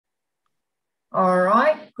All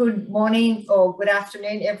right, good morning or good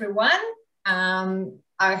afternoon, everyone.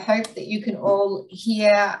 I hope that you can all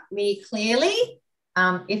hear me clearly.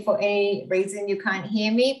 If for any reason you can't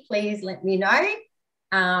hear me, please let me know.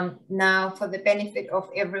 Now, for the benefit of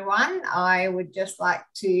everyone, I would just like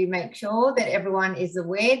to make sure that everyone is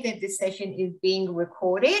aware that this session is being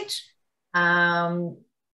recorded. So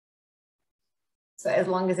as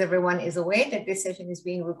long as everyone is aware that this session is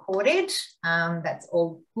being recorded, that's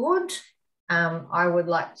all good. I would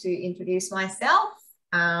like to introduce myself.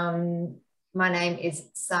 My name is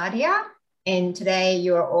Sadia, and today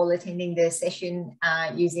you are all attending the session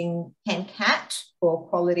using PenCat for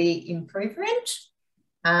quality improvement.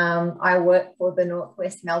 I work for the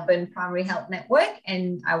Northwest Melbourne Primary Health Network,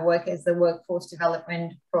 and I work as the Workforce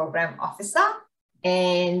Development Program Officer.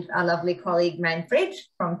 And our lovely colleague Manfred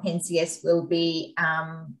from PenCS will be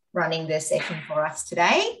running the session for us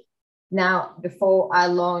today. Now, before I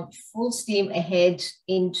launch full steam ahead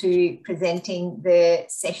into presenting the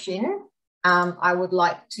session, I would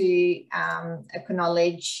like to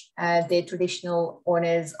acknowledge the traditional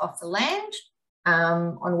owners of the land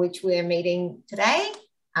on which we're meeting today.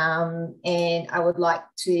 And I would like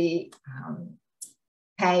to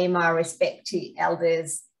pay my respect to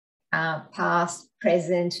elders past,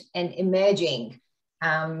 present, and emerging.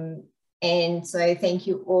 And so thank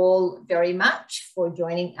you all very much for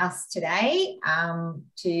joining us today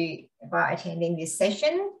by attending this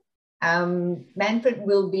session. Manfred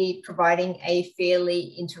will be providing a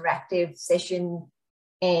fairly interactive session,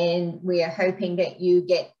 and we are hoping that you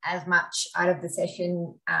get as much out of the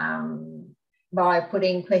session by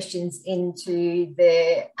putting questions into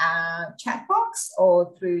the chat box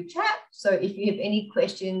or through chat. So if you have any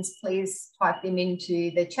questions, please type them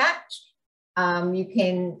into the chat. You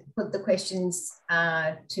can put the questions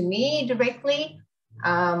to me directly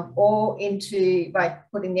or by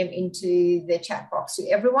putting them into the chat box to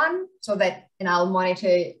everyone, so that, and I'll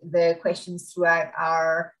monitor the questions throughout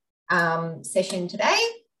our session today.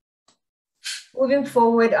 Moving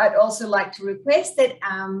forward, I'd also like to request that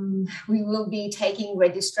we will be taking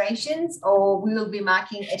registrations, or we will be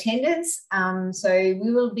marking attendance. So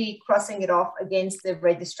we will be crossing it off against the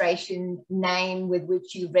registration name with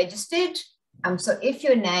which you registered. So if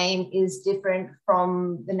your name is different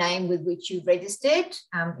from the name with which you registered,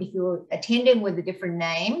 if you're attending with a different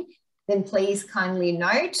name, then please kindly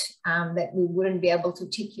note that we wouldn't be able to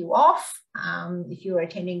tick you off if you're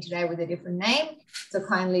attending today with a different name. So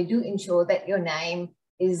kindly do ensure that your name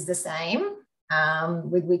is the same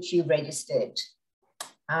with which you registered.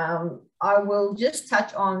 I will just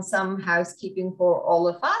touch on some housekeeping for all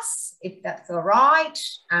of us, if that's all right.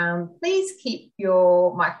 Please keep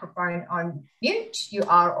your microphone on mute. You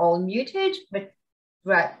are all muted, but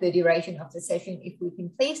throughout the duration of the session, if we can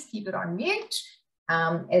please keep it on mute.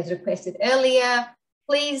 As requested earlier,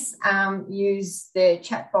 please use the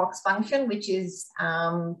chat box function, which is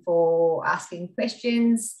for asking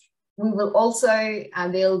questions. We will also,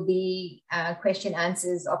 there'll be question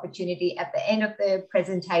answers opportunity at the end of the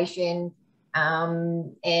presentation.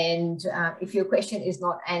 If your question is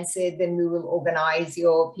not answered, then we will organize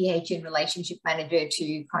your PHN relationship manager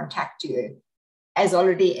to contact you. As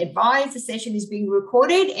already advised, the session is being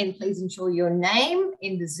recorded, and please ensure your name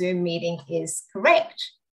in the Zoom meeting is correct.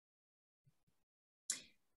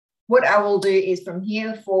 What I will do is, from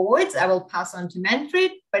here forwards, I will pass on to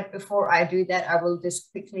Manfred. But before I do that, I will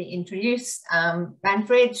just quickly introduce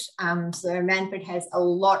Manfred. So Manfred has a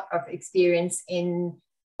lot of experience in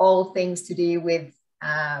all things to do with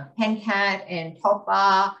PenCat and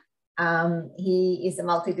TopBar. He is a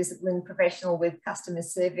multidisciplinary professional with customer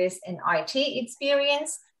service and IT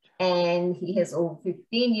experience, and he has over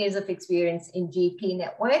 15 years of experience in GP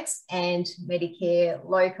networks and Medicare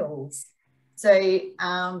locals. So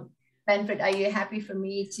Manfred, are you happy for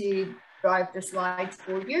me to drive the slides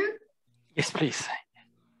for you? Yes, please.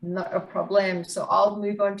 Not a problem. So I'll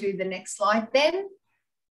move on to the next slide then.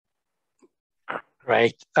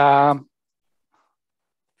 Great. Thanks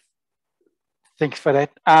for that.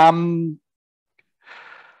 I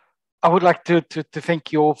would like to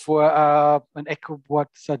thank you all for and echo what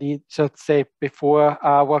Sadi just said before.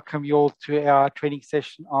 Welcome you all to our training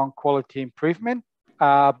session on quality improvement.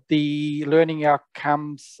 The learning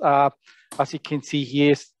outcomes, as you can see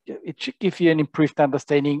here, it should give you an improved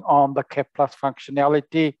understanding on the CAT Plus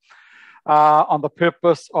functionality, on the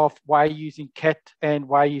purpose of why using CAT and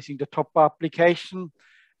why using the TopBar application,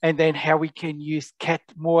 and then how we can use CAT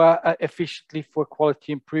more efficiently for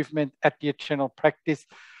quality improvement at your general practice,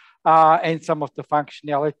 and some of the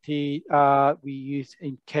functionality we use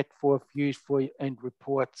in CAT for views and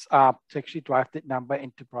reports to actually drive that number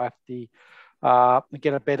and to drive the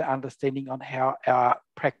get a better understanding on how our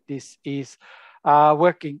practice is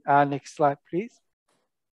working. Next slide, please.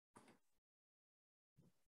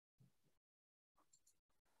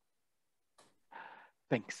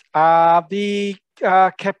 Thanks. The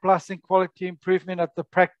CAP Plus and quality improvement of the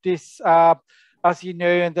practice, as you know,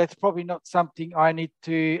 and that's probably not something I need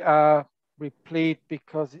to repeat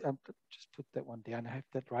because just put that one down. I have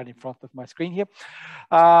that right in front of my screen here.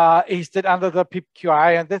 Is that under the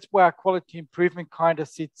PIP-QI, and that's where our quality improvement kind of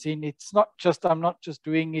sits in. It's not just, I'm not just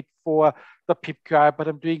doing it for the PIP-QI, but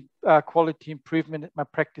I'm doing quality improvement at my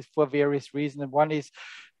practice for various reasons. And one is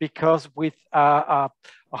because with a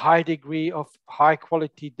high degree of high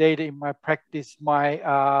quality data in my practice,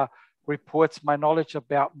 my reports, my knowledge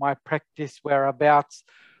about my practice whereabouts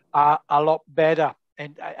are a lot better,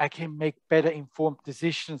 and I can make better informed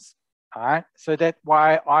decisions. All right, so that's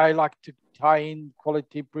why I like to tie in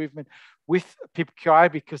quality improvement with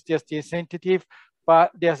PIP-QI, because there's the incentive,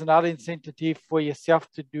 but there's another incentive for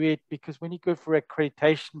yourself to do it, because when you go for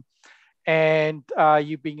accreditation and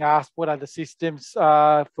you're being asked what are the systems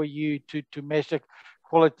for you to measure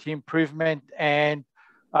quality improvement, and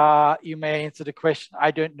you may answer the question,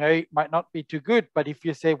 I don't know, it might not be too good. But if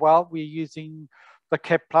you say, well, we're using the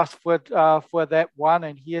CAP Plus for that one,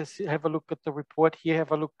 and here, have a look at the report, here,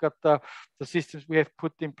 have a look at the systems we have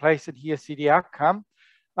put in place, and here, see the outcome,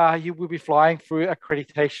 you will be flying through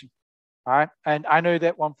accreditation, right? And I know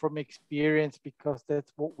that one from experience, because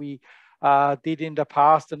that's what we did in the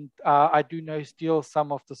past, and I do know still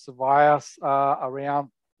some of the survivors around.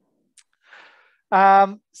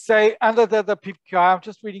 So under the PIP-QI, I'm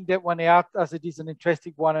just reading that one out as it is an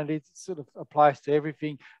interesting one, and it sort of applies to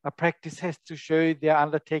everything. A practice has to show they're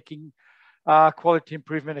undertaking quality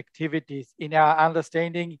improvement activities. In our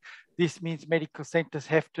understanding, this means medical centers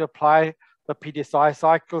have to apply the PDSI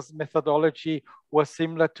cycles methodology or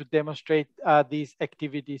similar to demonstrate these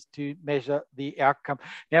activities to measure the outcome.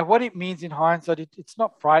 Now, what it means in hindsight, it's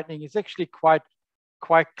not frightening. It's actually quite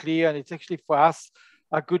clear, and it's actually for us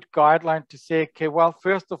a good guideline to say, okay, well,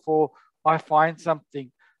 first of all, I find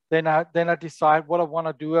something, then I decide what I want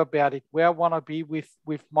to do about it, where I want to be with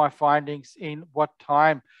my findings, in what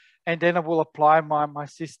time, and then I will apply my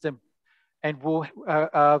system, and will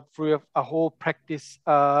through a whole practice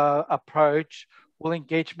approach, will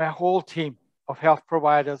engage my whole team of health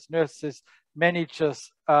providers, nurses,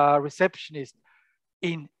 managers, receptionists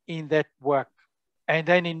in that work, and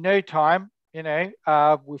then in no time, you know,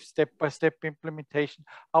 with step-by-step implementation,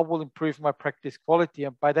 I will improve my practice quality.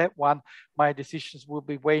 And by that one, my decisions will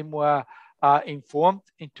be way more informed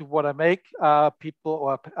into what I make.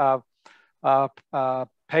 People or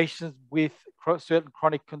patients with certain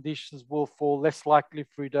chronic conditions will fall less likely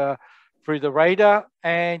through the radar,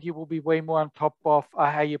 and you will be way more on top of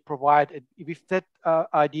how you provide it. With that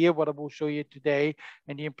idea, what I will show you today,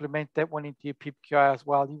 and you implement that one into your PIP-QI as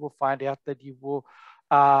well, you will find out that you will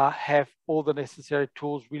have all the necessary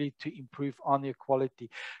tools really to improve on your quality.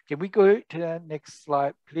 Can we go to the next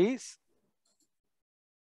slide, please?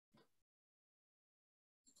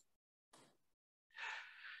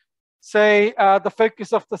 So the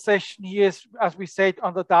focus of the session here is, as we said,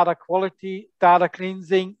 on the data quality, data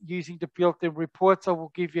cleansing, using the built-in reports. I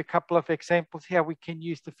will give you a couple of examples here. We can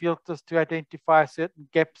use the filters to identify certain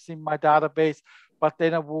gaps in my database, but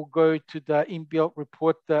then I will go to the inbuilt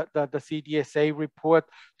report, the CDSA report,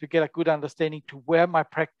 to get a good understanding to where my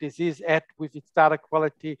practice is at with its data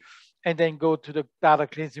quality, and then go to the data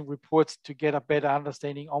cleansing reports to get a better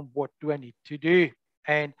understanding on what do I need to do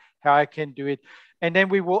and how I can do it. And then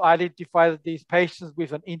we will identify these patients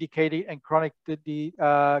with an indicated and chronic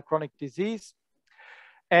disease,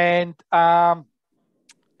 and the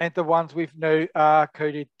ones with no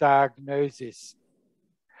coded diagnosis.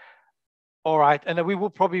 All right, and then we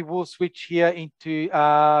will switch here into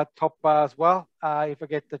top bar as well, if I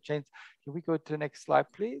get the chance. Can we go to the next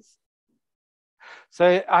slide, please?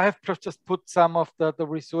 So I have just put some of the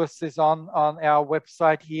resources on our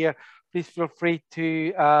website here. Please feel free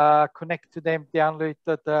to connect to them, download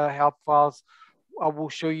the help files. I will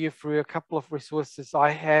show you through a couple of resources I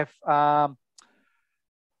have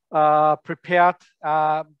prepared.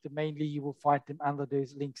 Mainly you will find them under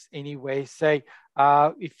those links anyway. So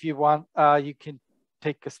if you want, you can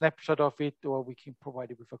take a snapshot of it, or we can provide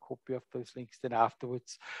you with a copy of those links then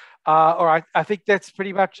afterwards. All right, I think that's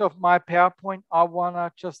pretty much of my PowerPoint. I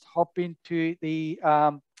wanna just hop into the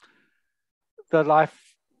live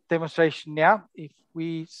demonstration now. If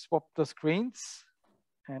we swap the screens,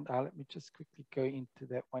 and let me just quickly go into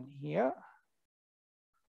that one here.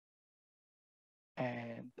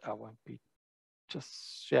 And I won't be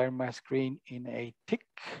just sharing my screen in a tick.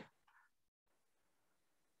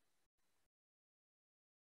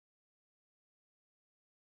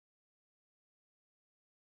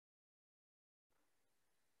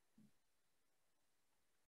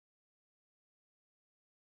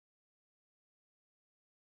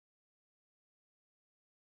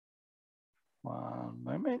 One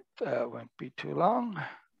moment, won't be too long.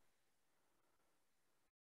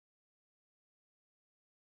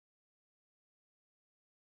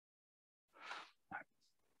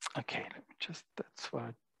 Okay, let me just, that's what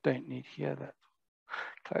I don't need here, that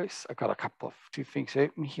close. I got a couple of two things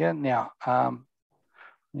open here. Now,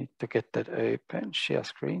 need to get that open, share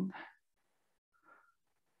screen.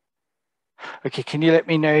 Okay, can you let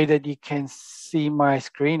me know that you can see my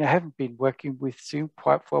screen? I haven't been working with Zoom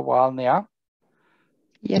quite for a while now.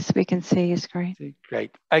 Yes, we can see your screen.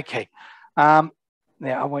 Great, okay. Now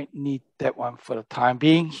I won't need that one for the time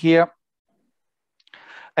being here.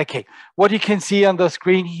 Okay, what you can see on the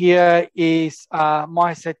screen here is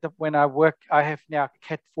my setup when I work. I have now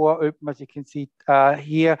Cat4 open, as you can see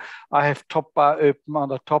here. I have top bar open on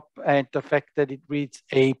the top, and the fact that it reads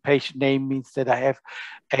a patient name means that I have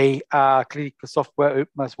a clinical software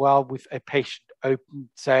open as well with a patient open.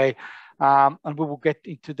 So, and we will get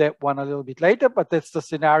into that one a little bit later, but that's the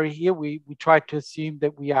scenario here. We try to assume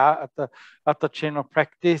that we are at the general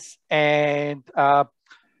practice, and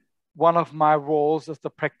one of my roles as the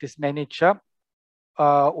practice manager,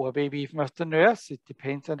 or maybe even as the nurse, it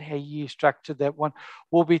depends on how you structure that one,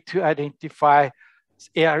 will be to identify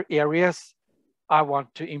areas I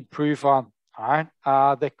want to improve on. All right,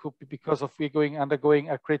 that could be because of we're undergoing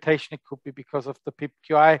accreditation. It could be because of the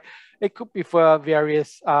PIP-QI. It could be for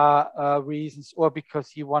various reasons, or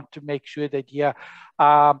because you want to make sure that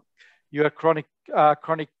your chronic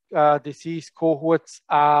disease cohorts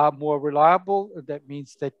are more reliable. That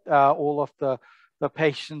means that all of the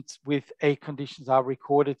patients with A conditions are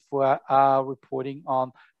recorded for reporting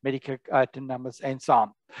on medical item numbers and so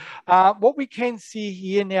on. What we can see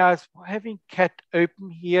here now is having CAT open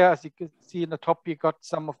here. As you can see in the top, you got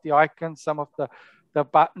some of the icons, some of the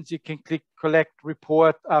buttons you can click, collect,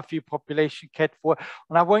 report for your population Cat4.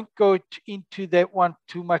 And I won't go into that one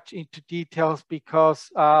too much into details because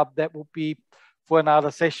that will be for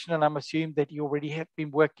another session. And I'm assuming that you already have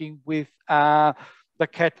been working with the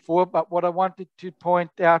Cat4, but what I wanted to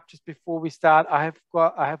point out just before we start, I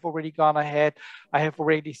have already gone ahead. I have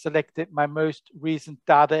already selected my most recent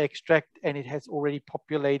data extract, and it has already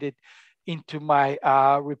populated into my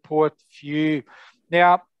report view.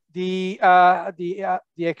 Now, the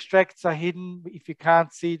extracts are hidden if you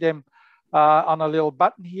can't see them on a little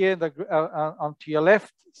button here onto your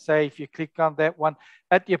left. Say if you click on that one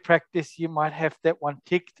at your practice, you might have that one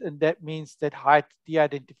ticked, and that means that hide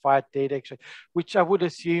de-identified data extract, which I would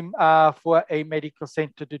assume for a medical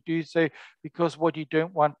center to do so, because what you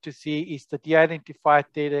don't want to see is the de-identified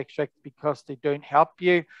data extract because they don't help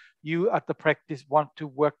you. You at the practice want to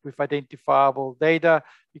work with identifiable data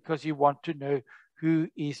because you want to know who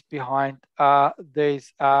is behind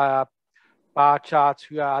these bar charts,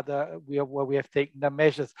 who are where we have taken the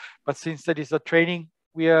measures. But since that is a training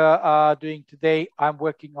we are doing today, I'm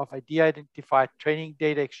working off a de-identified training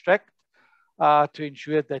data extract to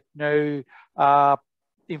ensure that no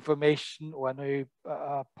information or no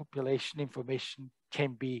population information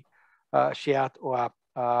can be shared or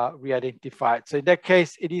re-identified. So in that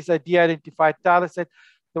case, it is a de-identified data set.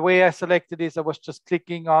 The way I selected is I was just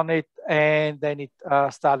clicking on it and then it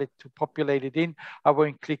started to populate it in. I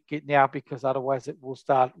won't click it now because otherwise it will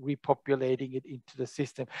start repopulating it into the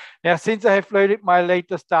system. Now, since I have loaded my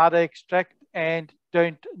latest data extract and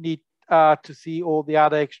don't need to see all the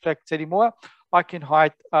other extracts anymore, I can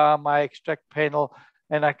hide my extract panel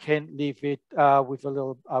and I can leave it with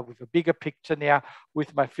a bigger picture now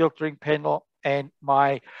with my filtering panel and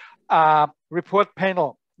my report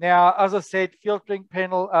panel. Now, as I said, filtering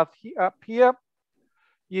panel up here,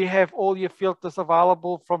 you have all your filters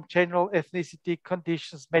available from general, ethnicity,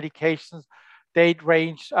 conditions, medications, date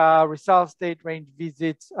range, results, date range,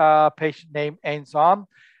 visits, patient name, and so on.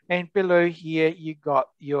 And below here, you got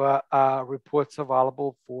your reports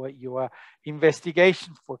available for your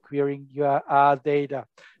investigation, for querying your data.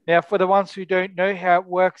 Now, for the ones who don't know how it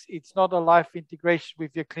works, it's not a live integration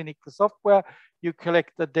with your clinical software. You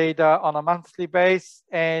collect the data on a monthly basis,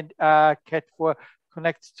 and Cat4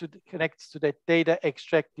 connects to that data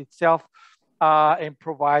extract itself and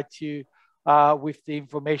provides you with the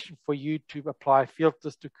information for you to apply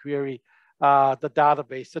filters to query the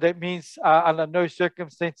database. So that means under no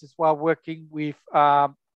circumstances while working with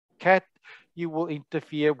CAT, you will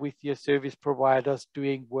interfere with your service providers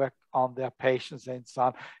doing work on their patients and so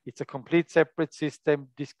on. It's a complete separate system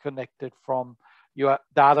disconnected from your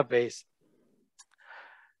database.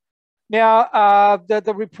 Now,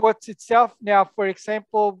 the reports itself, now, for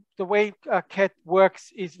example, the way CAT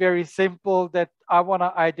works is very simple, that I want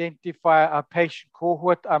to identify a patient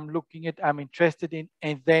cohort I'm interested in,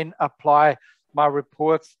 and then apply my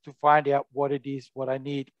reports to find out what it is, what I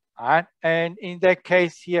need. Right? And in that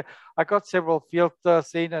case here, I got several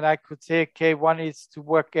filters in, and I could say, okay, one is to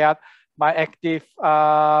work out my active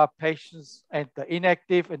patients and the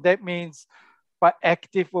inactive. And that means by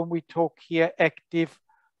active, when we talk here, active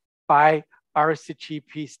by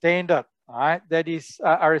RSCGP standard. All right, that is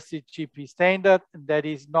RSCGP standard, and that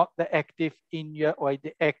is not the active in your, or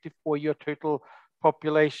the active for your total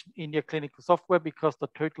population in your clinical software, because the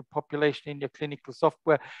total population in your clinical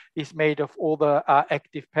software is made of all the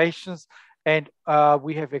active patients, and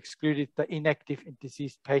we have excluded the inactive and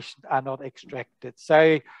diseased patients are not extracted.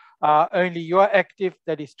 So only your active,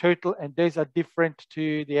 that is total, and those are different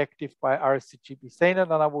to the active by RSCGP standard,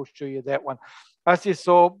 and I will show you that one. As you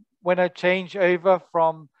saw, when I change over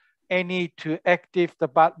from any to active, the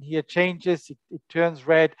button here changes, it turns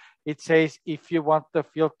red. It says, if you want the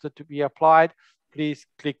filter to be applied, please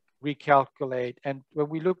click recalculate. And when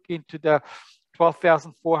we look into the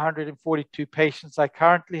 12,442 patients I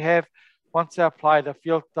currently have, once I apply the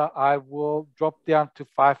filter, I will drop down to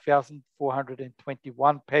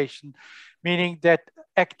 5,421 patients, meaning that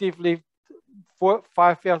actively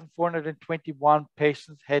 5,421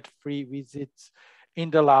 patients had free visits in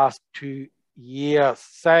the last 2 years.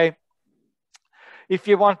 So if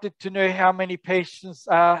you wanted to know how many patients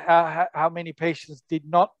did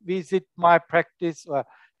not visit my practice or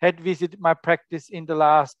had visited my practice in the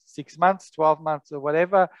last 6 months, 12 months, or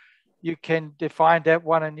whatever, you can define that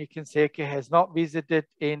one, and you can say, okay, has not visited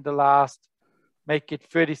in the last, make it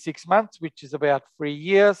 36 months, which is about 3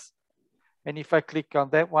 years. And if I click on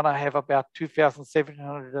that one, I have about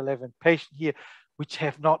 2,711 patients here which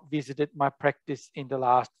have not visited my practice in the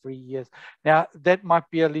last 3 years. Now, that might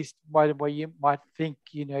be a list where you might think,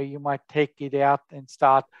 you might take it out and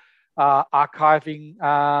start archiving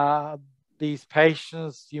these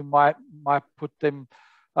patients. You might put them,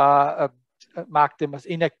 mark them as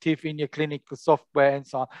inactive in your clinical software and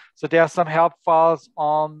so on. So there are some help files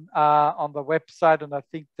on the website, and I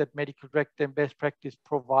think that Medical Director and Best Practice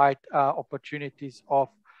provide opportunities of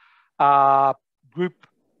group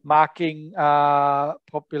marking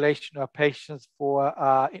population or patients for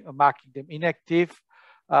marking them inactive.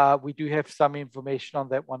 We do have some information on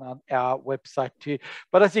that one on our website too.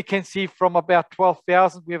 But as you can see, from about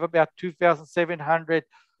 12,000, we have about 2,700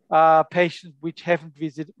 patients which haven't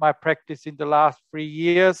visited my practice in the last 3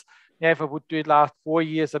 years. Now, if I would do it last 4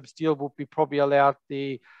 years, I still would be probably allowed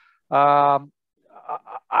the,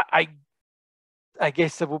 I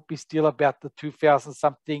guess it would be still about the 2,000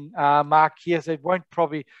 something mark here. So it won't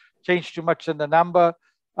probably change too much in the number,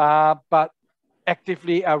 but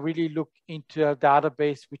actively I really look into a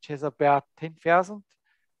database which has about 10,000,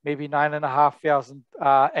 maybe 9,500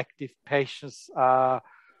 active patients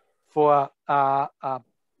for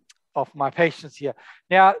of my patients here.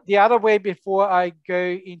 Now, the other way, before I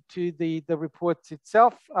go into the reports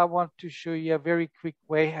itself, I want to show you a very quick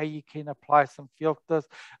way how you can apply some filters.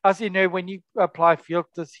 As you know, when you apply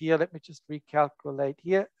filters here, let me just recalculate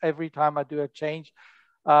here. Every time I do a change,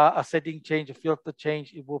 a setting change, a filter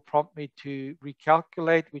change, it will prompt me to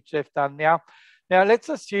recalculate, which I've done now. Now, let's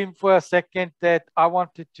assume for a second that I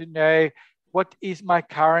wanted to know what is my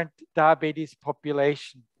current diabetes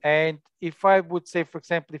population. And if I would say, for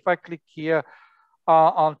example, if I click here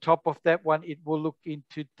on top of that one, it will look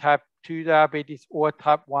into type 2 diabetes or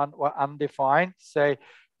type 1 or undefined. So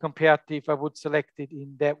compared to if I would select it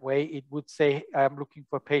in that way, it would say I'm looking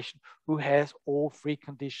for a patient who has all 3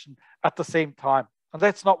 conditions at the same time. And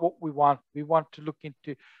that's not what we want. We want to look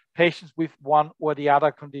into patients with one or the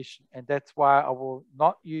other condition. And that's why I will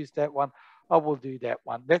not use that one. I will do that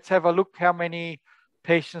one. Let's have a look. How many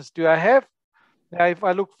patients do I have? Now, if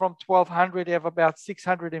I look from 1,200, I have about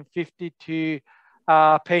 652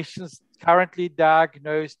 patients currently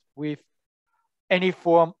diagnosed with any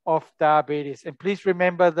form of diabetes. And please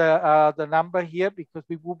remember the number here, because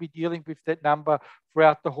we will be dealing with that number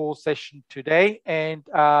throughout the whole session today. And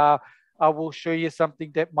I will show you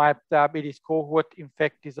something that my diabetes cohort, in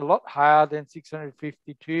fact, is a lot higher than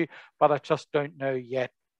 652, but I just don't know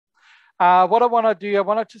yet. What I want to do, I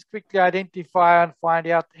want to just quickly identify and find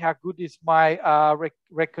out how good is my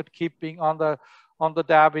record keeping on the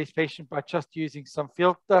diabetes patient by just using some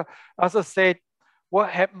filter. As I said,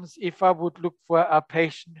 what happens if I would look for a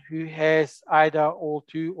patient who has either all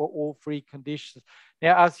 2 or all 3 conditions?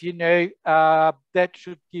 Now, as you know, that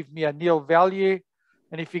should give me a nil value.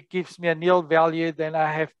 And if it gives me a nil value, then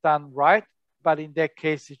I have done right. But in that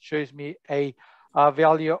case, it shows me a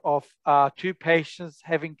value of 2 patients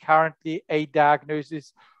having currently a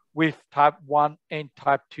diagnosis with type 1 and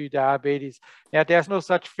type 2 diabetes. Now, there's no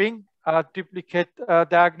such thing, duplicate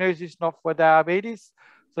diagnosis, not for diabetes.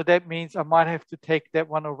 So that means I might have to take that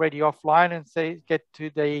one already offline and say, get to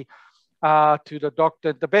the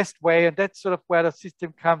doctor the best way. And that's sort of where the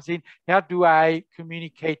system comes in. How do I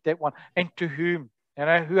communicate that one, and to whom? You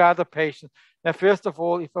know, who are the patients? Now, first of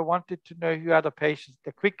all, if I wanted to know who are the patients,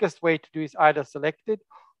 the quickest way to do is either select it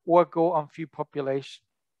or go on view population.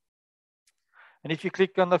 And if you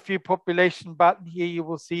click on the view population button here, you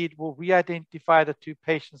will see it will re-identify the 2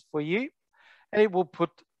 patients for you, and it will put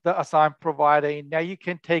the assigned provider in. Now you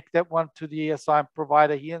can take that one to the assigned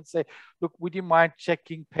provider here and say, look, would you mind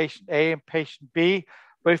checking patient A and patient B?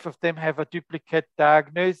 Both of them have a duplicate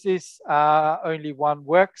diagnosis. Only one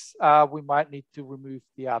works. We might need to remove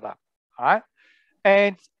the other. All right.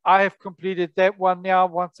 And I have completed that one now.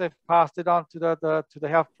 Once I've passed it on to the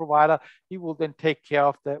health provider, he will then take care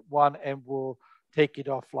of that one and will take it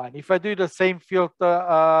offline. If I do the same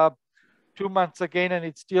filter 2 months again and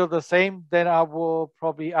it's still the same, then I will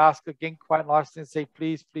probably ask again quite nicely and say,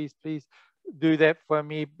 please, please, please do that for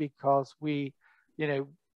me, because we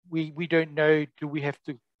don't know, do we have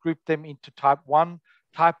to group them into type 1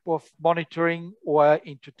 type of monitoring or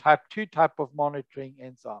into type 2 type of monitoring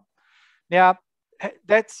and so on. Now,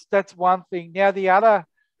 that's one thing. Now, the other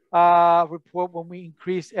report, when we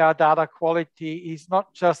increase our data quality, is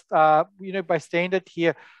not just, by standard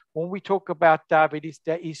here, when we talk about diabetes,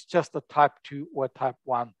 there is just a type 2 or type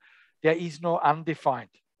 1. There is no undefined.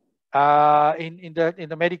 In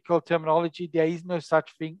the medical terminology, there is no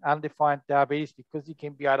such thing, undefined diabetes, because it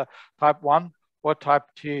can be either type 1 or type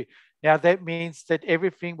 2. Now, that means that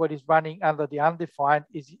everything what is running under the undefined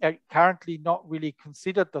is currently not really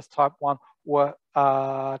considered as type 1 or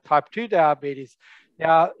type 2 diabetes.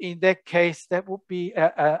 Now, in that case, that would be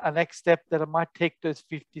a next step, that I might take those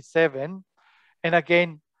 57. And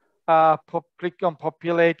again, click on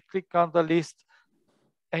populate, click on the list,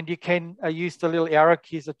 and you can use the little arrow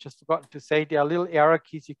keys. I just forgotten to say, there are little arrow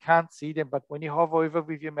keys. You can't see them, but when you hover over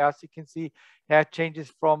with your mouse, you can see how it changes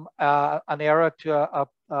from an arrow to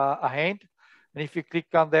a hand. And if you click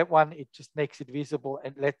on that one, it just makes it visible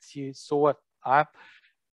and lets you sort.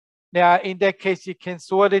 Now, in that case, you can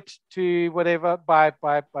sort it to whatever by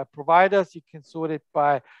providers. You can sort it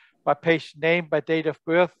by patient name, by date of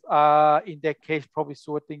birth. In that case, probably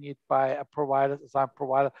sorting it by a provider, assigned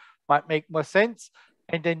provider, might make more sense.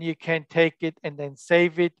 And then you can take it and then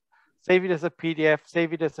save it as a PDF,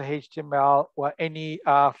 save it as a HTML, or any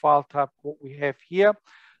file type what we have here.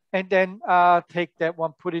 And then take that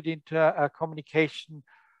one, put it into a communication,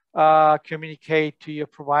 communicate to your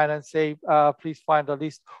provider and say, please find a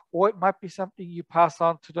list. Or it might be something you pass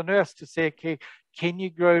on to the nurse to say, okay, can you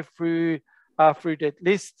go through that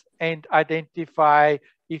list and identify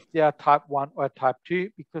if they are type 1 or type 2,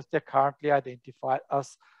 because they're currently identified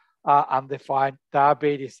as undefined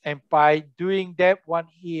diabetes. And by doing that one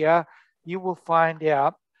here, you will find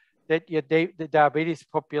out that the diabetes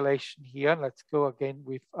population here, let's go again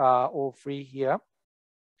with all 3 here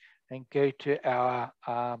and go to our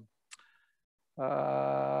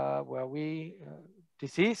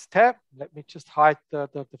disease tab. Let me just hide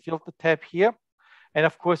the filter tab here. And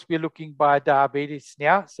of course, we're looking by diabetes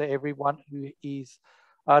now. So everyone who is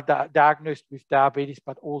diagnosed with diabetes,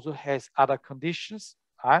 but also has other conditions.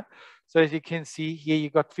 Right? So as you can see here,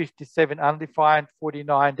 you got 57 undefined,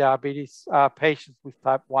 49 diabetes patients with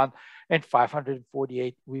type 1, and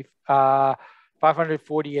 548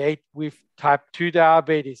 with type 2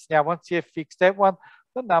 diabetes. Now, once you have fixed that one,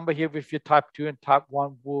 the number here with your type 2 and type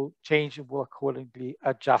 1 will change and will accordingly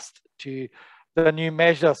adjust to the new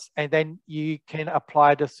measures. And then you can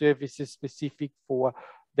apply the services specific for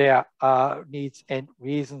their needs and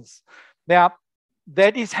reasons. Now,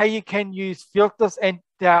 that is how you can use filters, and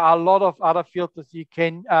there are a lot of other filters you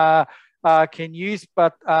can use,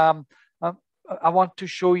 but I want to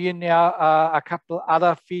show you now a couple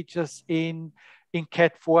other features in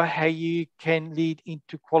CAT4, how you can lead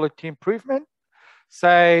into quality improvement.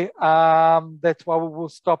 So that's why we will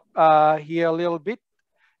stop here a little bit.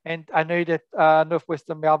 And I know that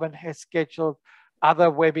Northwestern Melbourne has scheduled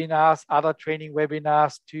other webinars, other training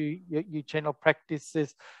webinars to your general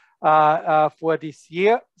practices for this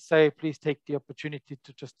year. So please take the opportunity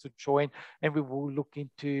to join, and we will look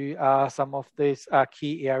into some of these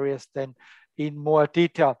key areas then in more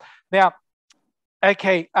detail. Now,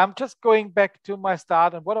 okay, I'm just going back to my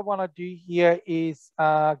start, and what I want to do here is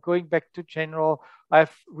going back to general.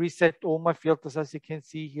 I've reset all my filters. As you can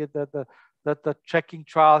see here, the tracking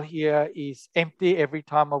trial here is empty. Every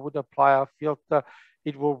time I would apply a filter,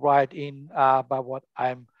 it will write in by what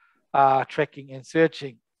I'm tracking and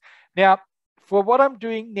searching. Now, for what I'm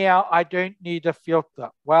doing now, I don't need a filter.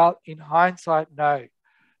 Well, in hindsight, no.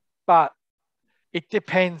 But it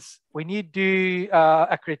depends. When you do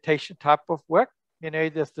accreditation type of work,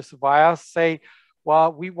 there's the surveyors say,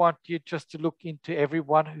 well, we want you just to look into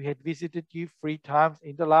everyone who had visited you 3 times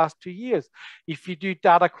in the last 2 years. If you do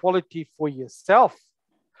data quality for yourself,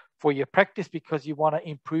 for your practice, because you want to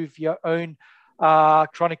improve your own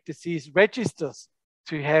chronic disease registers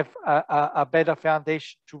to have a better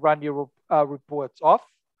foundation to run your reports off,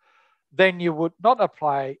 then you would not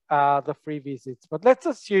apply the free visits. But let's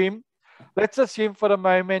assume for the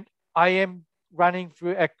moment I am running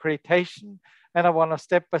through accreditation and I want a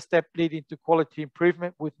step-by-step lead into quality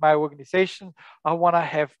improvement with my organization. I want to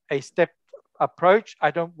have a step approach.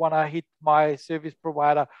 I don't want to hit my service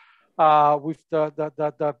provider with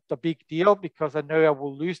the big deal, because I know I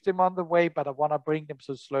will lose them on the way, but I want to bring them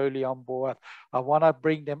so slowly on board. I want to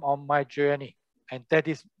bring them on my journey, and that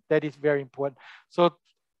is very important. So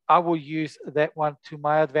I will use that one to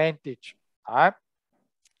my advantage. All right.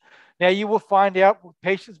 Now you will find out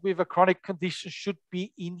patients with a chronic condition should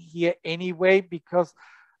be in here anyway, because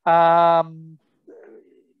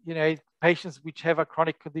patients which have a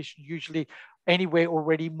chronic condition usually anyway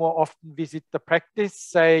already more often visit the practice.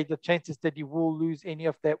 So the chances that you will lose any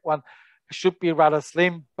of that one should be rather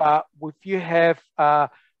slim. But if you have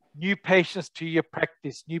new patients to your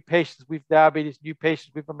practice, new patients with diabetes, new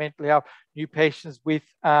patients with a mental health, new patients with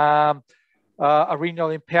a renal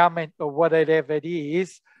impairment or whatever it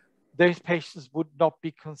is, those patients would not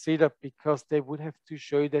be considered, because they would have to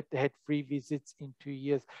show that they had 3 visits in 2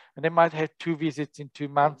 years, and they might have 2 visits in 2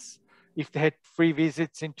 months. If they had 3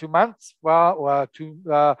 visits in 2 months, well, or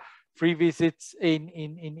 3 visits in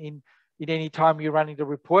any time you're running the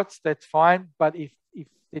reports, that's fine. But if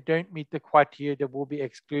they don't meet the criteria, they will be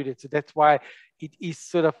excluded. So that's why it is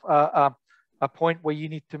sort of a point where you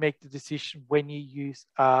need to make the decision when you use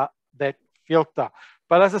that filter.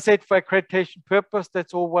 But as I said, for accreditation purpose,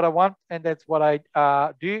 that's all what I want, and that's what I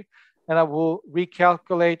do. And I will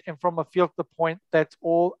recalculate, and from a filter point, that's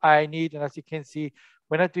all I need. And as you can see,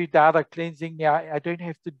 when I do data cleansing now, I don't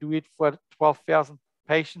have to do it for 12,000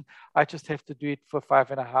 patients. I just have to do it for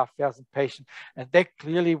 5,500 patients. And that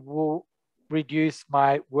clearly will reduce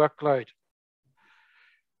my workload.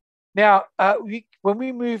 Now, when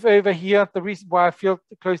we move over here, the reason why I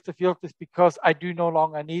close the filter is because I do no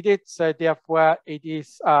longer need it. So therefore, it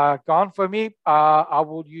is gone for me. I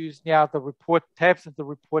will use now the report tabs, and the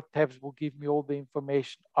report tabs will give me all the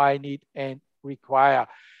information I need and require.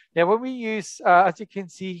 Now, when we use, as you can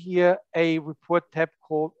see here, a report tab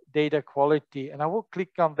called data quality, and I will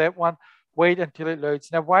click on that one, wait until it loads.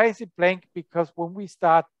 Now, why is it blank? Because when we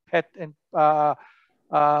start PET and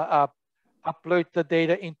upload the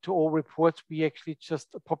data into all reports, we actually just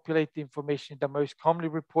populate the information in the most commonly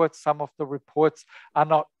reports. Some of the reports are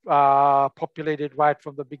not populated right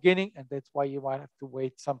from the beginning, and that's why you might have to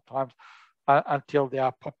wait sometimes until they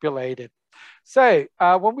are populated. So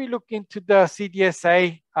when we look into the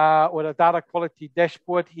CDSA or the data quality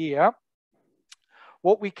dashboard here,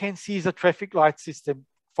 what we can see is a traffic light system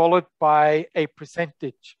followed by a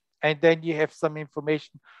percentage, and then you have some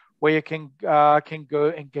information where you can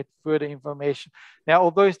go and get further information. Now,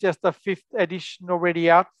 although it's just a 5th edition already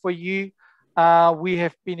out for you, we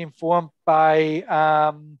have been informed by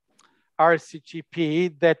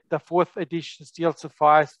RCGP that the 4th edition still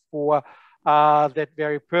suffices for that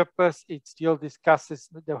very purpose. It still discusses,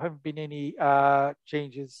 there haven't been any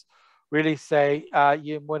changes. Really say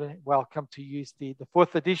you're more than welcome to use the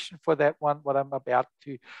 4th edition for that one, what I'm about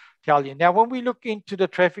to tell you. Now, when we look into the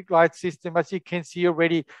traffic light system, as you can see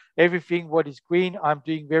already, everything what is green, I'm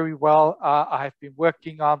doing very well. I have been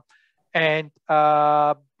working on, and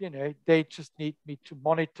they just need me to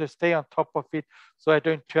monitor, stay on top of it, so I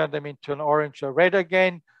don't turn them into an orange or red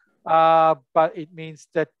again. But it means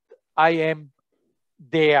that I am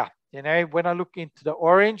there. When I look into the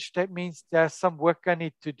orange, that means there's some work I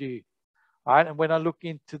need to do. Right? And when I look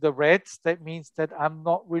into the reds, that means that I'm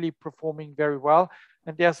not really performing very well,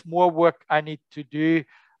 and there's more work I need to do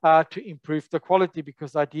to improve the quality,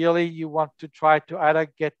 because ideally you want to try to either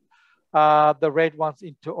get the red ones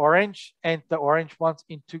into orange and the orange ones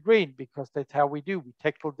into green, because that's how we do. We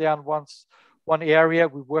tackle down one area,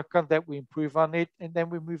 we work on that, we improve on it, and then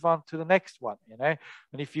we move on to the next one, And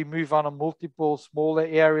if you move on multiple smaller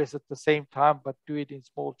areas at the same time, but do it in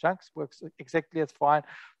small chunks, works exactly as fine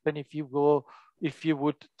than if you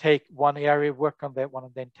would take one area, work on that one,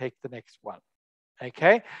 and then take the next one.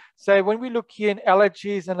 Okay, so when we look here in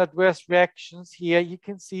allergies and adverse reactions here, you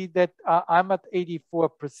can see that I'm at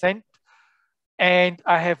 84%. And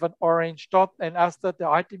I have an orange dot, and as the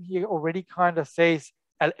item here already kind of says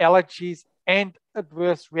allergies and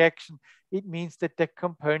adverse reaction, it means that the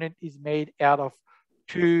component is made out of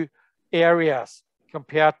 2 areas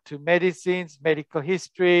compared to medicines, medical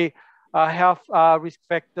history, health risk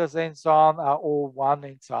factors, and so on are all one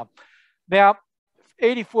and so on. Now,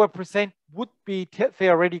 84% would be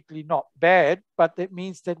theoretically not bad, but that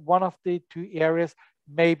means that one of the two areas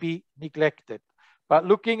may be neglected. But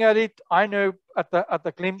looking at it, I know at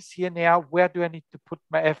the glimpse here now, where do I need to put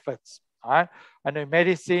my efforts? I know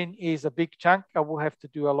medicine is a big chunk. I will have to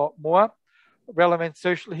do a lot more. Relevant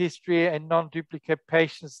social history and non-duplicate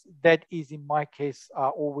patients, that is in my case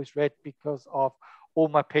always read because of all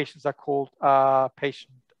my patients are called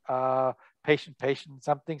patient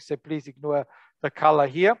something. So please ignore the color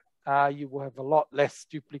here. You will have a lot less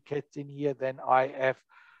duplicates in here than I have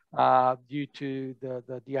due to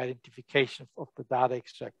the identification of the data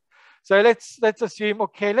extract. So let's assume,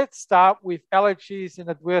 okay, let's start with allergies and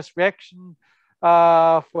adverse reaction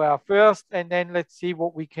for our first, and then let's see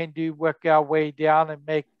what we can do, work our way down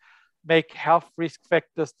and make health risk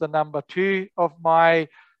factors the number 2 of my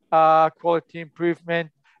quality improvement.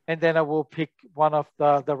 And then I will pick one of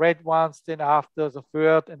the red ones, then after the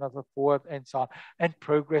third, another fourth, and so on, and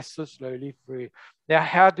progress so slowly through. Now,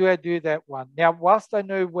 how do I do that one? Now, whilst I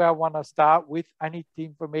know where I want to start with, I need the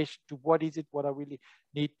information to what I really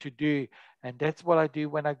need to do. And that's what I do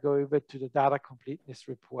when I go over to the data completeness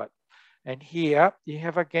report. And here you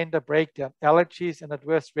have again the breakdown, allergies and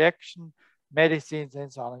adverse reaction, medicines,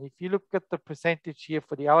 and so on. And if you look at the percentage here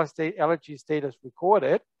for the allergy status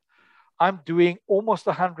recorded, I'm doing almost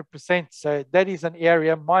 100%. So that is an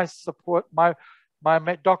area, my support, my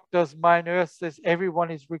doctors, my nurses,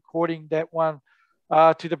 everyone is recording that one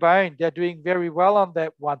to the bone. They're doing very well on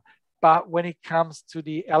that one. But when it comes to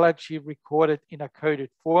the allergy recorded in a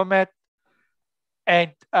coded format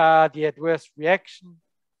and the adverse reaction,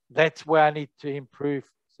 that's where I need to improve.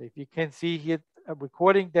 So if you can see here, a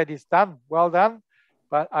recording that is done, well done.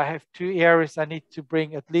 But I have 2 areas I need to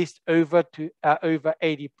bring at least over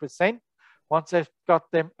 80%. Once I've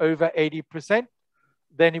got them over 80%,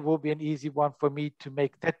 then it will be an easy one for me to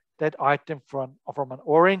make that item from an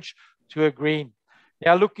orange to a green.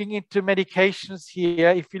 Now, looking into medications here,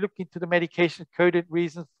 if you look into the medication coded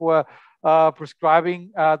reasons for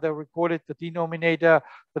prescribing, the denominator,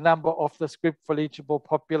 the number of the script for eligible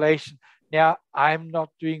population. Now, I'm not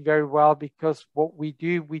doing very well because what we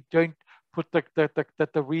do, we don't put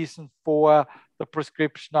the reason for the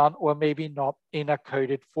prescription on, or maybe not in a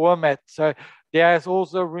coded format. So there's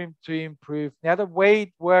also room to improve. Now, the way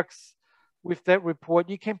it works with that report,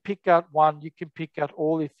 you can pick out one, you can pick out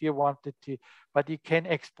all if you wanted to, but you can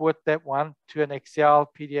export that one to an Excel,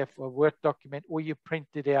 PDF, or Word document, or you print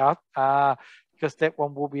it out because that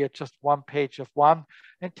one will be just 1 page of one,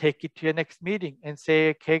 and take it to your next meeting and say,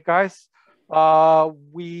 okay, guys,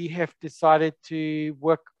 we have decided to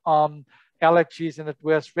work on allergies and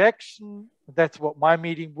adverse reaction. That's what my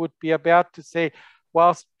meeting would be about, to say,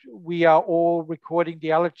 whilst we are all recording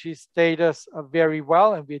the allergy status very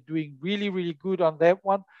well, and we're doing really, really good on that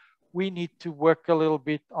one, we need to work a little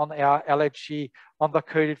bit on our allergy, on the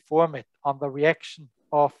coded format, on the reaction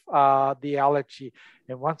of the allergy.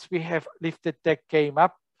 And once we have lifted that game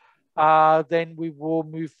up, then we will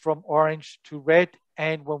move from orange to red.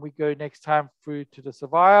 And when we go next time through to the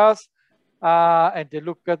survivors, and they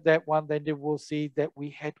look at that one, then they will see that we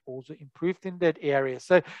had also improved in that area.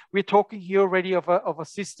 So we're talking here already of a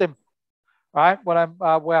system, right?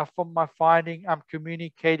 What where from my finding, I'm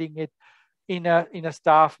communicating it in a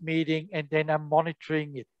staff meeting, and then I'm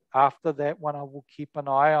monitoring it. After that one, I will keep an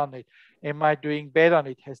eye on it. Am I doing better on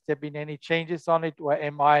it? Has there been any changes on it, or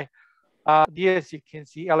am I? Yes, you can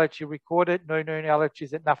see allergy recorded, no known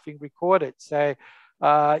allergies, and nothing recorded. So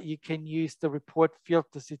you can use the report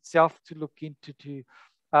filters itself to look into, to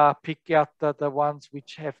pick out the ones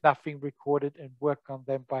which have nothing recorded, and work on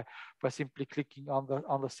them by simply clicking on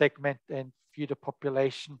the segment and view the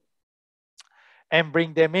population and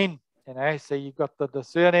bring them in. You know, so you got the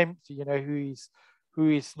surname, so you know who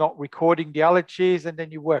is not recording the allergies, and then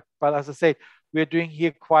you work. But as I said, we're doing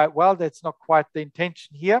here quite well. That's not quite the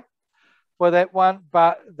intention here for that one,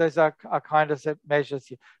 but there's a kind of measures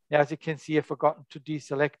here. Now, as you can see, I've forgotten to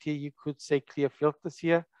deselect here. You could say clear filters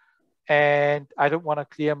here, and I don't want to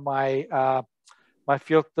clear my my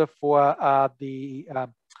filter for the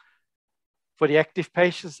active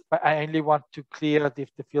patients, but I only want to clear the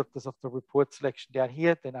filters of the report selection down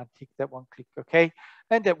here. Then untick that one, click OK,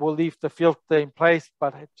 and that will leave the filter in place,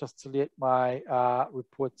 but I just select my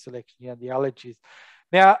report selection here and the allergies.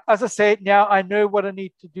 Now, as I said, now I know what I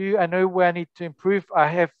need to do. I know where I need to improve.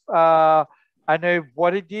 I know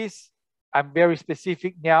what it is. I'm very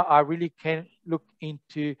specific now. I really can look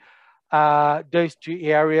into those 2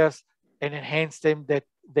 areas and enhance them, that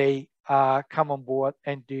they come on board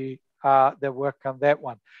and do the work on that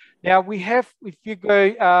one. Now we have, if you go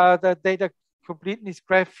the data completeness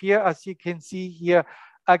graph here, as you can see here,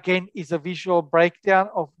 again, is a visual breakdown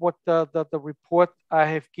of what the report I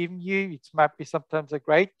have given you. It might be sometimes a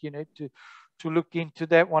great, to look into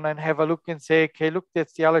that one and have a look and say, okay, look,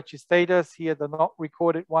 that's the allergy status. Here, the not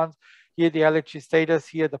recorded ones. Here, the allergy status.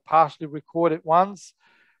 Here, the partially recorded ones.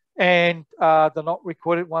 And the not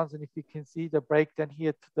recorded ones. And if you can see the breakdown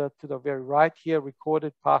here to the very right here,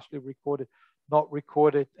 recorded, partially recorded, not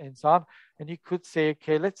recorded, and so on. And you could say,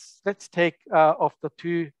 okay, let's take of the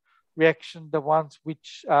two reaction, the ones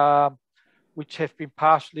which have been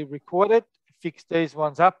partially recorded, fix those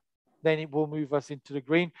ones up, then it will move us into the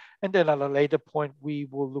green. And then at a later point, we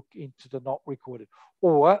will look into the not recorded.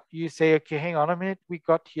 Or you say, okay, hang on a minute, we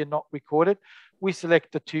got here not recorded. We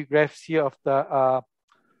select the two graphs here of the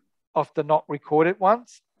not recorded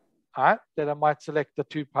ones, right? Then I might select the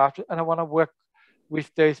two partial, and I want to work with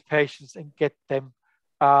those patients and get them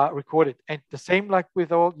recorded. And the same like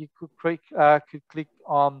with all, you could click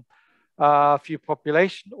on view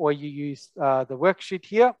population, or you use the worksheet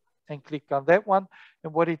here and click on that one.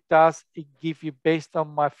 And what it does, it gives you, based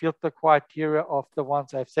on my filter criteria of the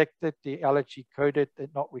ones I've selected, the allergy coded and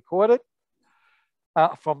not recorded,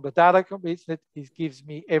 from the data completeness, it gives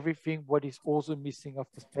me everything what is also missing of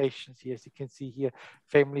the patients here. As you can see here,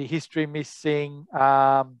 family history missing,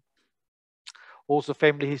 also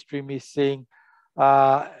family history missing,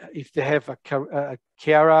 if they have a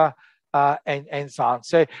carer, and so on.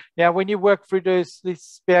 So now when you work through those,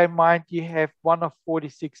 let's bear in mind you have 1 of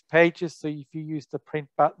 46 pages. So if you use the print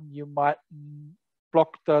button, you might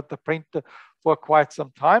block the printer for quite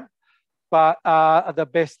some time. But the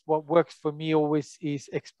best, what works for me always is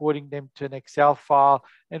exporting them to an Excel file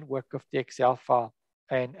and work with the Excel file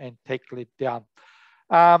and tackle it down.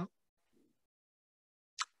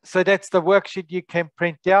 So that's the worksheet you can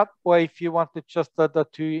print out, or if you wanted just the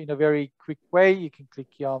two in a very quick way, you can click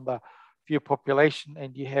here on the view population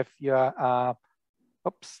and you have your,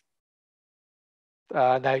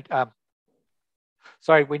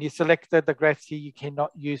 sorry, when you select the graphs here, you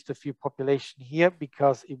cannot use the view population here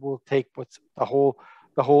because it will take what's the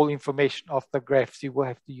whole information of the graphs. You will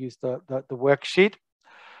have to use the worksheet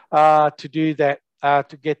to do that,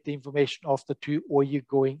 to get the information of the two, or you're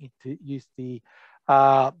going into use the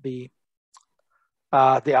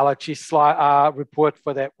allergy slide report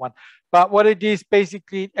for that one. But what it is,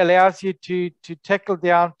 basically, it allows you to tackle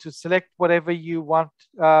down, to select whatever you want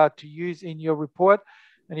to use in your report.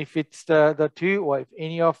 And if it's the two, or if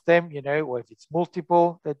any of them, or if it's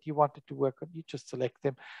multiple that you wanted to work on, you just select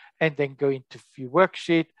them and then go into view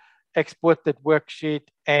worksheet, export that worksheet,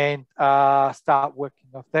 and start working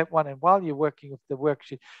off that one. And while you're working with the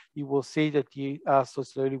worksheet, you will see that you so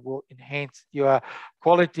slowly will enhance your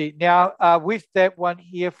quality. Now, with that one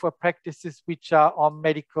here, for practices which are on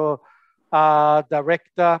medical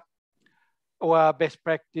director or best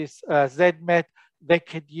practice ZMAT, they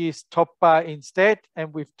could use Topper instead.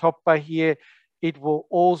 And with Topper here, it will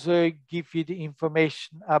also give you the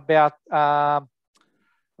information about your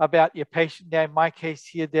patient. Now, in my case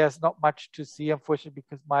here, there's not much to see, unfortunately,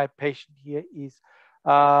 because my patient here is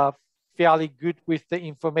fairly good with the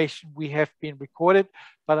information we have been recorded.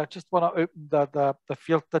 But I just want to open the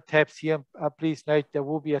filter tabs here. Please note there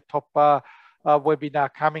will be a Topper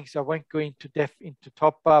webinar coming, so I won't go into depth into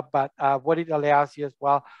Topper, but what it allows you as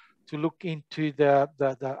well to look into the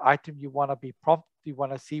item you want to be prompted. You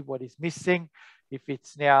want to see what is missing. If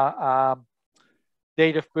it's now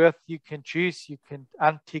date of birth, you can choose. You can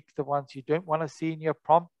untick the ones you don't want to see in your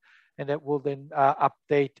prompt, and that will then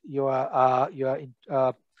update your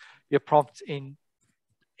prompts in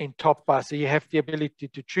Topper. So you have the ability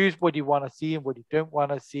to choose what you want to see and what you don't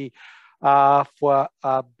want to see for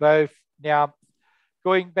both. Now,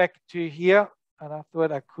 going back to here, and I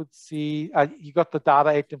thought I could see, you got the data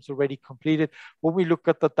items already completed. When we look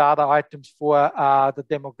at the data items for the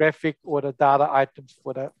demographic or the data items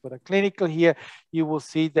for the clinical here, you will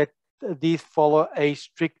see that these follow a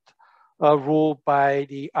strict rule by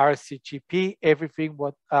the RCGP. Everything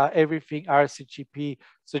RCGP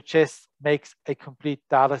suggests makes a complete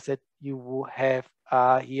data set you will have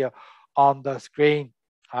here on the screen.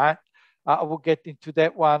 All right. I will get into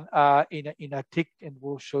that one in a tick, and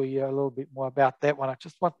we'll show you a little bit more about that one. I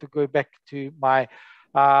just want to go back to my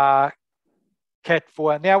CAT4.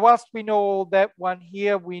 Now, whilst we know all that one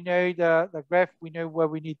here, we know the graph, we know where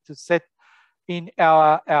we need to set in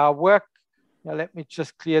our work. Now, let me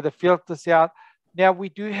just clear the filters out. Now, we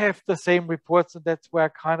do have the same reports, and that's where I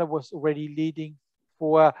kind of was already leading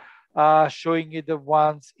for showing you the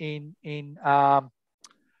ones in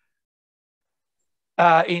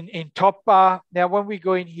in top bar. Now, when we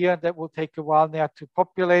go in here, that will take a while now to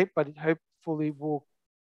populate, but it hopefully will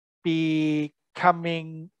be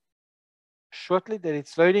coming shortly that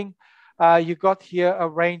it's loading. You got here a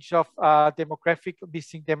range of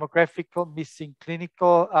missing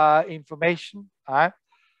clinical information.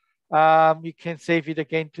 You can save it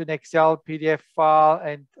again to an Excel PDF file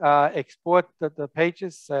and export the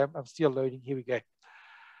pages. I'm still loading. Here we go.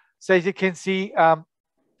 So as you can see, am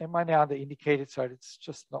I now on the indicated side? It's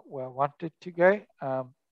just not where I wanted to go.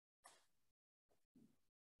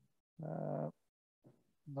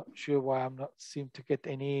 Not sure why I'm not seem to get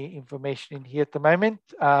any information in here at the moment.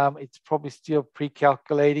 It's probably still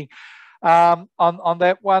pre-calculating on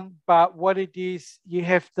that one. But what it is, you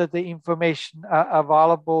have the information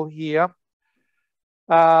available here.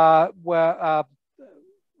 Where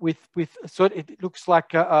so it looks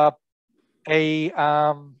like a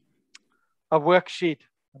worksheet,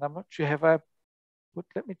 and I'm not sure have I put.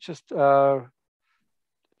 Let me just turn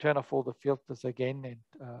off all the filters again and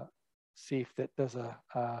see if that does a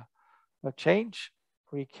change.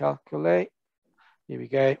 Recalculate. Here we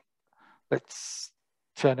go. Let's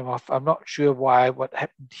turn them off. I'm not sure what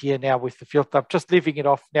happened here now with the filter. I'm just leaving it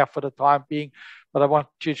off now for the time being, but I want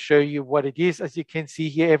to show you what it is. As you can see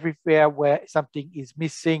here, everywhere where something is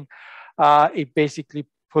missing, it basically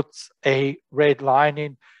puts a red line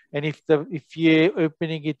in. And if you're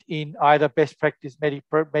opening it in either best practice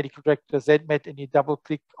medical director ZMed and you double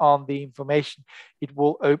click on the information, it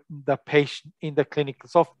will open the patient in the clinical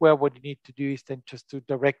software. What you need to do is then just to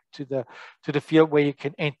direct to the field where you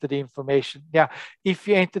can enter the information. Now, if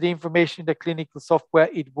you enter the information in the clinical software,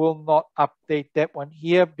 it will not update that one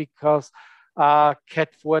here because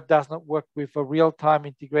CAT4 does not work with a real-time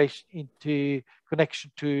integration into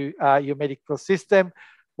connection to your medical system.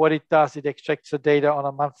 What it does, it extracts the data on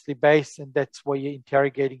a monthly basis, and that's where you're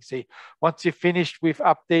interrogating. So once you're finished with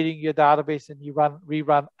updating your database and you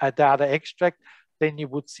rerun a data extract, then you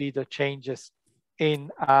would see the changes in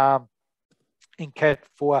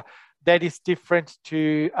CAT4. That is different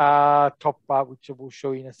to top bar, which I will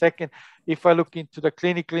show you in a second. If I look into the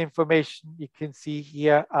clinical information, you can see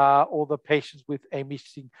here all the patients with a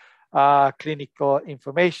missing clinical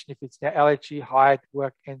information, if it's their allergy, height,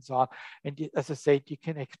 work, and so on. And as I said, you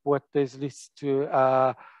can export those lists to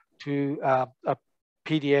a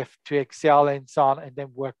PDF to Excel and so on, and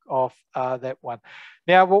then work off that one.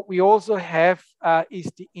 Now, what we also have is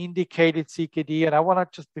the indicated CKD, and I want to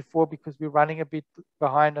just before, because we're running a bit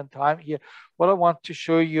behind on time here, what I want to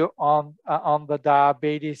show you on the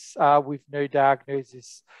diabetes with no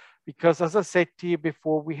diagnosis. Because as I said to you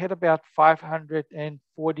before, we had about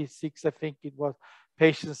 546, I think it was,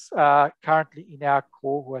 patients currently in our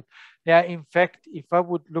cohort. Now, in fact, if I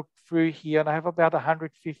would look through here, and I have about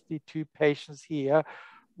 152 patients here,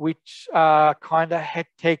 which kind of had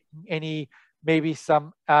taken maybe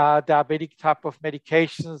some diabetic type of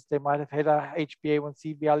medications. They might have had a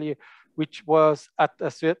HbA1c value, which was at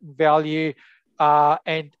a certain value,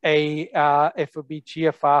 and a FOBG,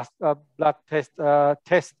 a fast blood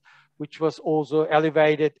test, which was also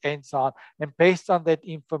elevated and so on. And based on that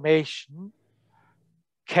information,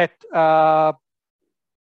 CAT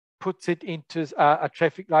puts it into a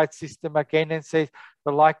traffic light system again and says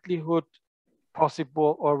the likelihood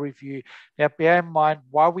possible or review. Now, bear in mind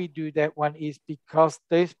why we do that one is because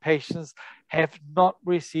those patients have not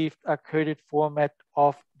received a coded format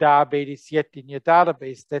of diabetes yet in your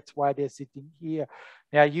database. That's why they're sitting here.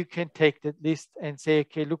 Now, you can take that list and say,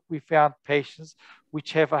 okay, look, we found patients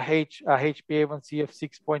which have a HbA1c of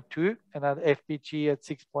 6.2 and an FBG at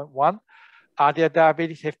 6.1. Are there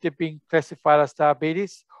diabetes? Have they been classified as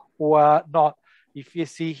diabetes or not? If you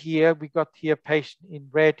see here, we got here a patient in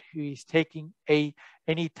red who is taking any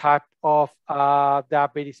type of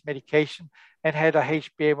diabetes medication and had a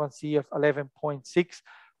HbA1c of 11.6.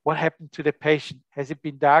 What happened to the patient? Has it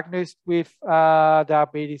been diagnosed with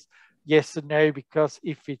diabetes? Yes or no, because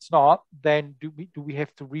if it's not, then do we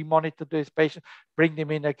have to remonitor those patients, bring them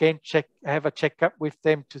in again, have a checkup with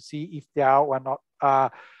them to see if they are or not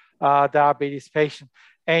diabetes patient.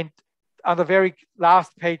 And on the very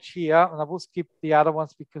last page here, and I will skip the other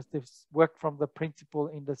ones because they've worked from the principle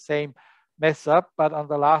in the same mess up, but on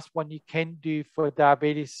the last one, you can do for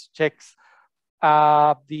diabetes checks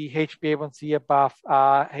the HbA1c above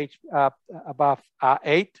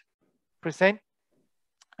 8%.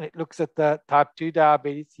 And it looks at the type 2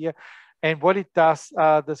 diabetes here. And what it does,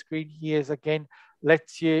 the screen here is again,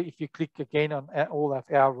 lets you, if you click again on all of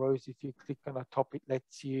our rows, if you click on the top, it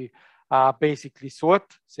lets you basically sort.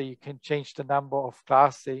 So you can change the number of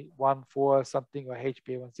class, say 1, 4, something, or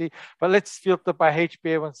HbA1c. But let's filter by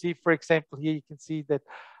HbA1c. For example, here you can see that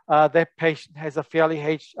that patient has a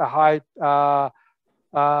fairly high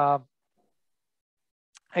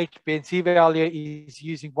HbA1c value, is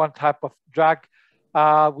using one type of drug,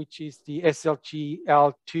 which is the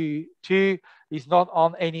SLGL2. He's not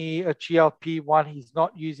on any GLP-1. He's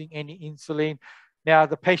not using any insulin. Now,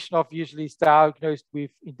 the patient usually is diagnosed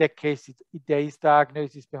with, in that case, there is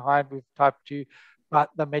diagnosis behind with type 2,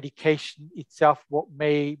 but the medication itself, what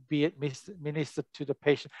may be administered to the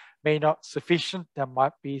patient, may not sufficient. There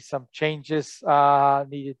might be some changes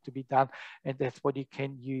needed to be done, and that's what you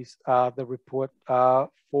can use the report for.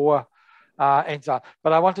 And so on.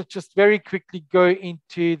 But I want to just very quickly go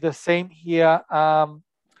into the same here,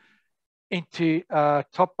 into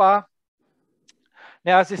TOPA.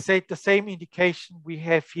 Now, as I said, the same indication we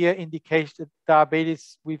have here indicates that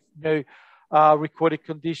diabetes with no recorded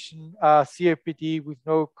condition, COPD with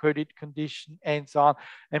no coded condition, and so on.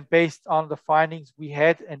 And based on the findings we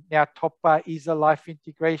had, and now TOPA is a life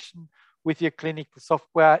integration with your clinical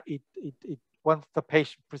software. Once the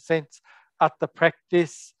patient presents at the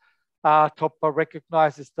practice, TOPA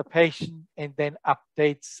recognizes the patient and then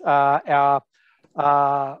updates our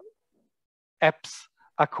apps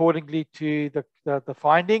accordingly to the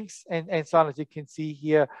findings, and so on. As you can see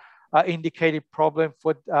here, indicated problem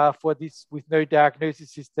for this with no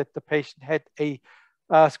diagnosis is that the patient had a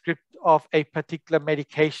script of a particular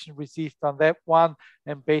medication received on that one,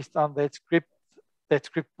 and based on that script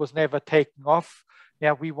was never taken off.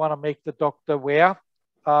 Now we want to make the doctor aware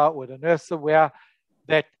or the nurse aware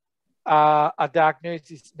that a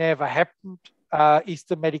diagnosis never happened. Is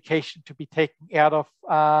the medication to be taken out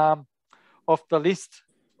of the list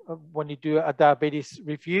when you do a diabetes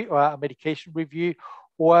review or a medication review,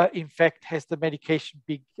 or in fact has the medication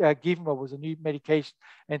been given or was a new medication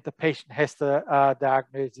and the patient has the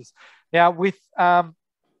diagnosis. Now with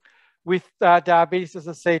diabetes, as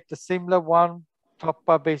I said, the similar one,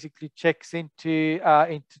 TOPA basically checks into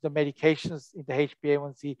the medications in the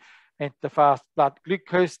HbA1c and the fast blood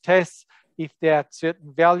glucose tests. If they're at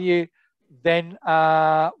certain value, then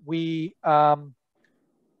we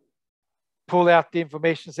pull out the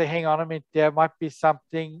information, say, hang on a minute, there might be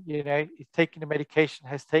something, he's taking the medication,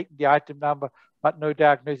 has taken the item number, but no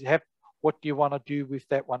diagnosis. What do you want to do with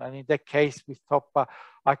that one? And in that case, with TOPA,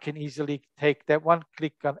 I can easily take that one,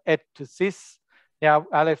 click on add to SIS. Now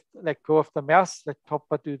I'll let go of the mouse, let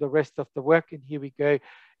TOPA do the rest of the work, and here we go.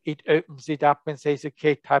 It opens it up and says,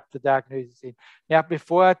 okay, type the diagnosis in. Now,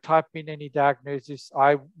 before I type in any diagnosis,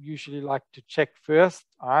 I usually like to check first,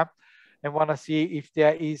 and want to see if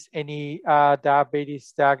there is any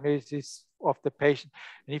diabetes diagnosis of the patient.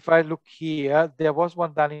 And if I look here, there was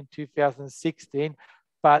one done in 2016,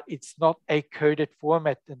 but it's not a coded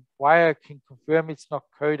format. And why I can confirm it's not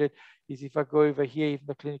coded is if I go over here, even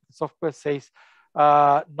the clinical software says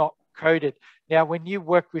not coded. Now, when you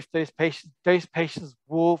work with those patients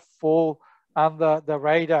will fall under the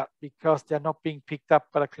radar because they're not being picked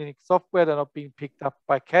up by the clinical software, they're not being picked up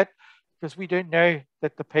by CAT, because we don't know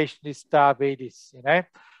that the patient is diabetes,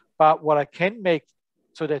 But what I can make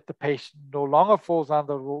so that the patient no longer falls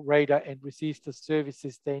under the radar and receives the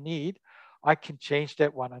services they need, I can change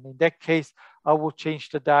that one. And in that case, I will change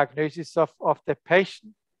the diagnosis of the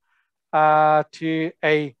patient to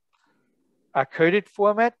a coded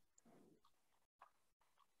format.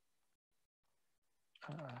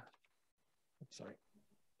 Sorry.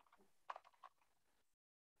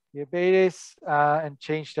 Diabetes, and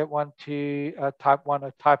change that one to type 1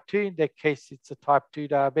 or type 2. In that case, it's a type 2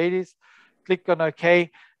 diabetes. Click on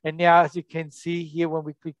OK. And now, as you can see here, when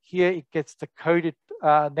we click here, it gets the coded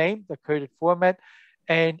name, the coded format,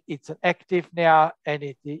 and it's an active now,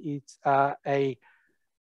 and it's a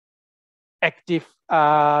active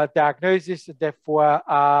diagnosis. And therefore,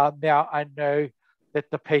 now I know that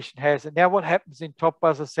the patient has it. Now, what happens in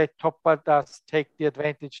TOPA, as I said, TOPA does take the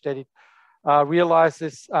advantage that it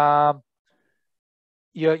realizes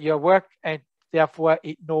your work, and therefore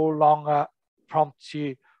it no longer prompts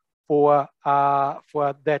you for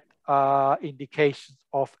that indications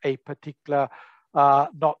of a particular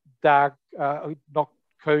not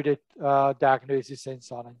coded diagnosis and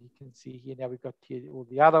so on. And you can see here now we've got here all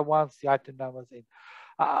the other ones, the item numbers and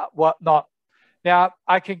whatnot. Now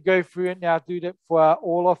I can go through and now do that for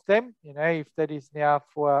all of them. If that is now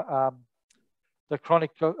for the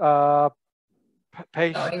chronic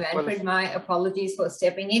patient. Sorry, Manfred, my apologies for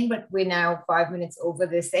stepping in, but we're now 5 minutes over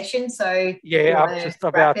the session. So yeah, I'm just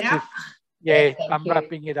about to. Yeah, I'm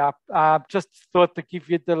wrapping it up. Just thought to give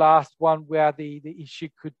you the last one where the issue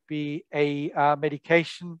could be a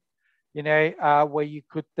medication, where you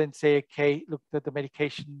could then say, okay, look, that the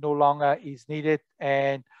medication no longer is needed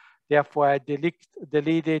and Therefore, I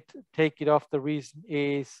delete it, take it off. The reason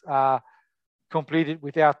is completed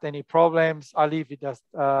without any problems. I leave it as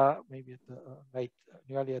maybe at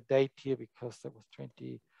the earlier date here because that was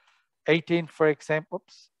 2018, for example.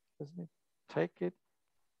 Oops, doesn't it take it?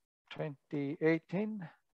 2018.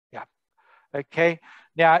 Yeah. Okay.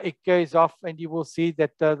 Now it goes off, and you will see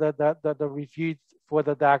that the review for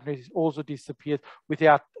the diagnosis also disappears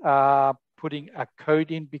without putting a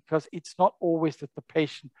code in, because it's not always that the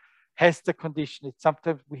patient has the condition. It's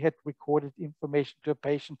sometimes we had recorded information to a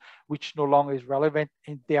patient which no longer is relevant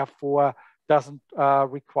and therefore doesn't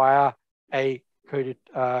require a coded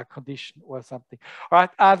condition or something. All right,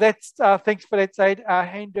 that's thanks for that, Zaid.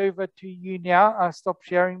 Hand over to you now. I'll stop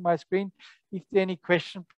sharing my screen. If there are any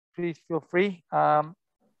questions, please feel free.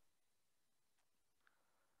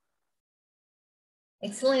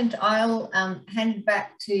 Excellent. I'll hand it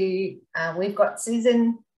back to, we've got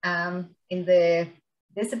Susan in the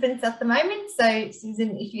participants at the moment. So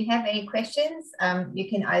Susan, if you have any questions, you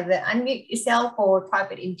can either unmute yourself or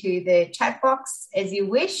type it into the chat box as you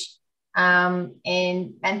wish. And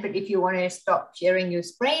Manfred, if you want to stop sharing your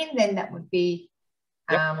screen, then that would be,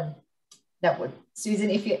 that would, Susan,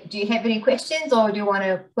 do you have any questions, or do you want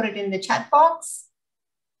to put it in the chat box?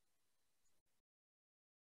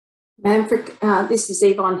 Manfred, this is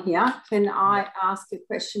Yvonne here. Can I ask a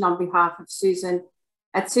question on behalf of Susan?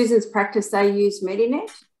 At Susan's practice, they use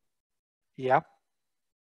Medinet. Yeah.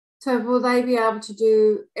 So will they be able to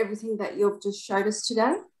do everything that you've just showed us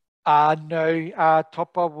today? No,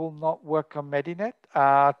 TOPA will not work on Medinet.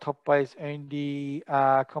 TOPA is only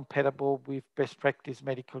compatible with best practice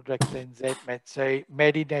medical director and ZMed. So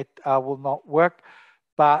Medinet will not work,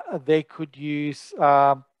 but they could use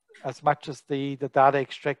as much as the data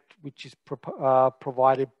extract which is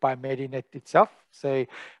provided by Medinet itself. So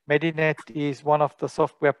Medinet is one of the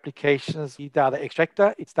software applications, the data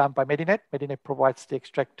extractor. It's done by Medinet. Medinet provides the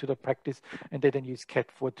extract to the practice, and they then use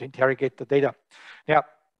CAT4 to interrogate the data. Now,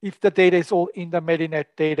 if the data is all in the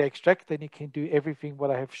Medinet data extract, then you can do everything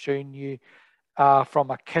what I have shown you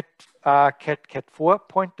from a CAT4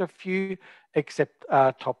 point of view, except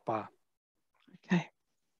TOPA. Okay,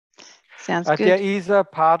 sounds good. There is a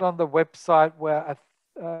part on the website where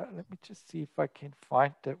let me just see if I can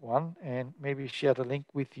find that one and maybe share the link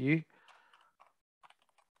with you.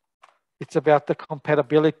 It's about the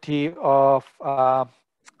compatibility of our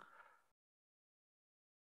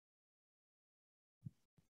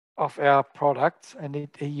products, and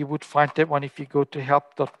you would find that one if you go to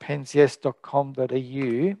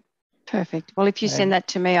help.pencs.com.au. Perfect. Well, if you send that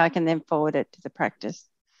to me, I can then forward it to the practice.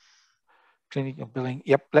 Clinical billing.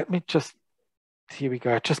 Yep. Let me just. Here we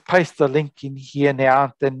go. Just paste the link in here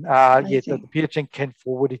now. Then, the Peter can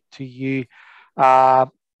forward it to you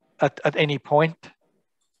at any point.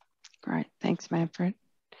 Great. Thanks, Manfred.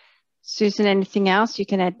 Susan, anything else you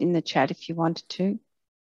can add in the chat if you wanted to?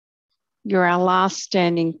 You're our last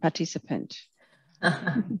standing participant.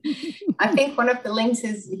 I think one of the links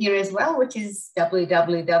is here as well, which is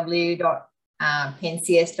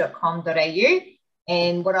www.pencs.com.au.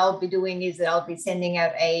 And what I'll be doing is that I'll be sending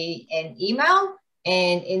out an email,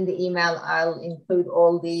 and in the email, I'll include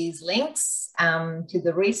all these links to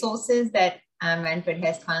the resources that Manfred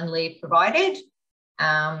has kindly provided.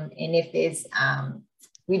 And if there's,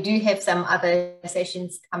 we do have some other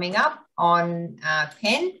sessions coming up on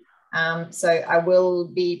Pen. So I will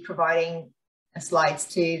be providing slides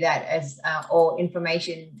to that as or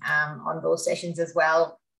information on those sessions as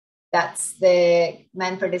well. That's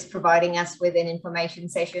Manfred is providing us with an information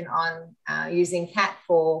session on using CAT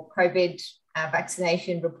for COVID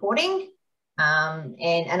vaccination reporting. And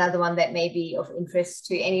another one that may be of interest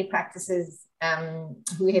to any practices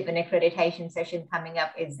who have an accreditation session coming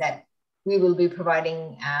up is that we will be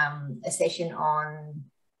providing a session on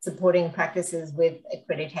supporting practices with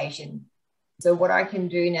accreditation. So what I can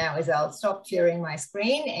do now is I'll stop sharing my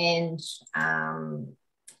screen, and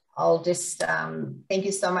I'll just thank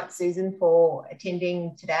you so much, Susan, for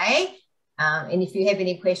attending today. And if you have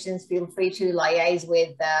any questions, feel free to liaise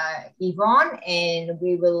with Yvonne, and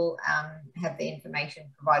we will have the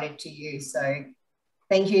information provided to you. So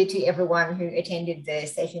thank you to everyone who attended the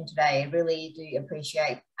session today. I really do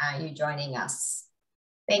appreciate you joining us.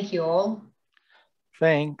 Thank you all.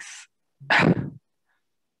 Thanks.